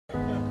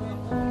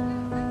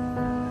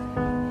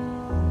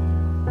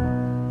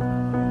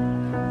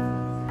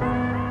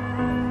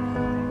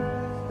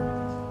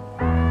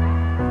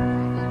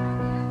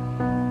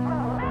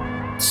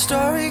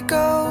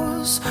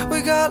'cause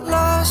we got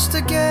lost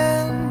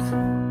again.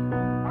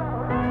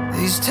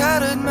 These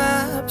tattered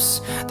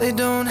maps, they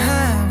don't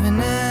have an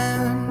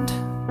end.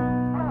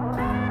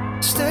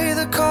 Stay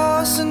the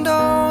course and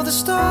all the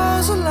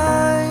stars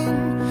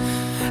align.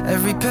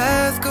 Every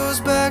path goes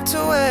back to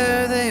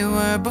where they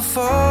were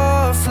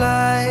before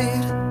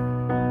flight.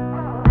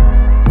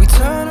 We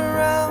turn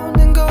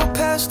around and go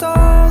past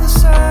all the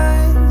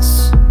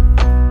signs.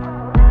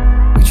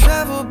 We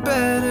travel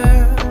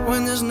better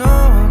when there's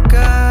no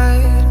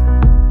guide.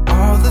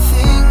 All the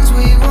things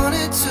we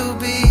wanted to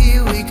be,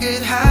 we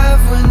could have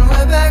when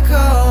we're back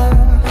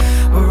home.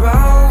 We're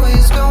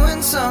always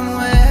going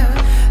somewhere,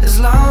 as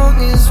long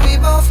as we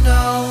both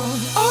know.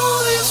 All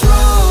these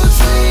roads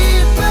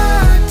lead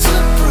back to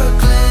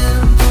Brooklyn.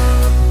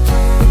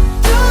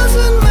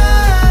 Doesn't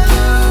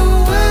matter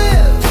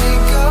where we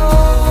go.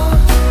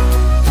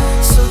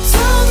 So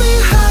tell me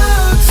how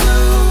to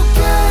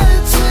get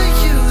to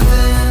you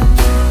then.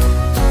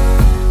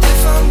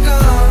 If I'm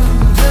gone,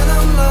 then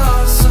I'm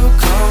lost, so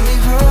call me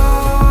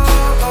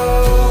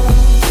home.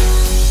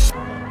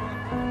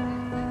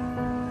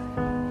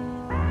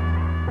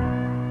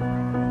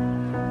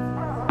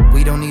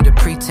 We don't need to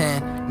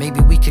pretend. Maybe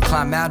we could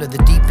climb out of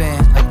the deep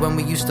end, like when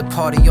we used to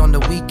party on the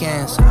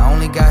weekends. I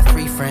only got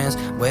 3 friends,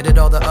 where did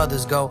all the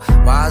others go?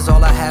 Why is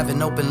all I have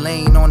an open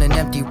lane on an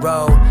empty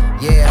road?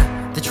 Yeah,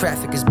 the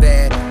traffic is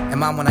bad, and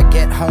mom, when I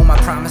get home, I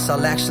promise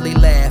I'll actually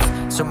laugh.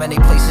 So many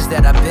places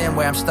that I've been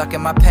where I'm stuck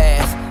in my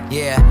path.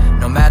 Yeah,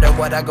 no matter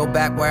what, I go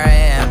back where I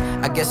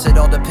am. I guess it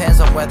all depends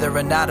on whether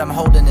or not I'm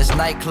holding this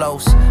night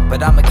close,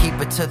 but I'ma keep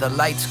it till the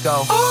lights go.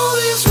 All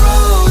these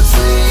roads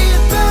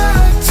lead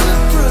back to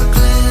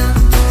Brooklyn.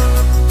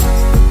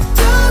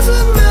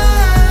 Doesn't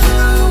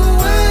matter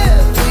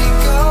where we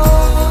go.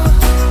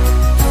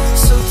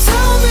 So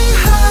tell me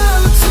how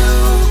to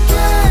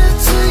get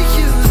to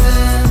you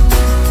then.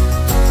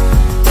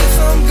 If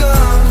I'm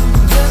gone,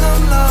 then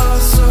I'm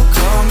lost, so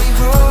call me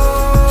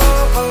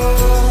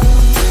home.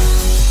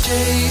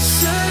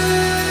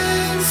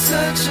 Chasing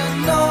such a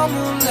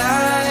normal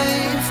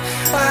life,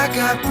 I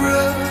got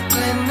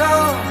Brooklyn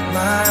on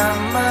my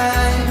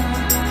mind.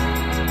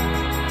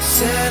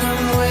 Said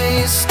I'm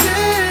wasting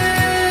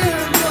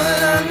what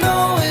I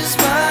know is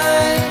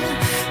mine.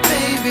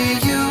 Maybe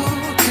you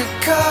could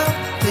cut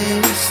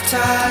this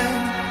tie.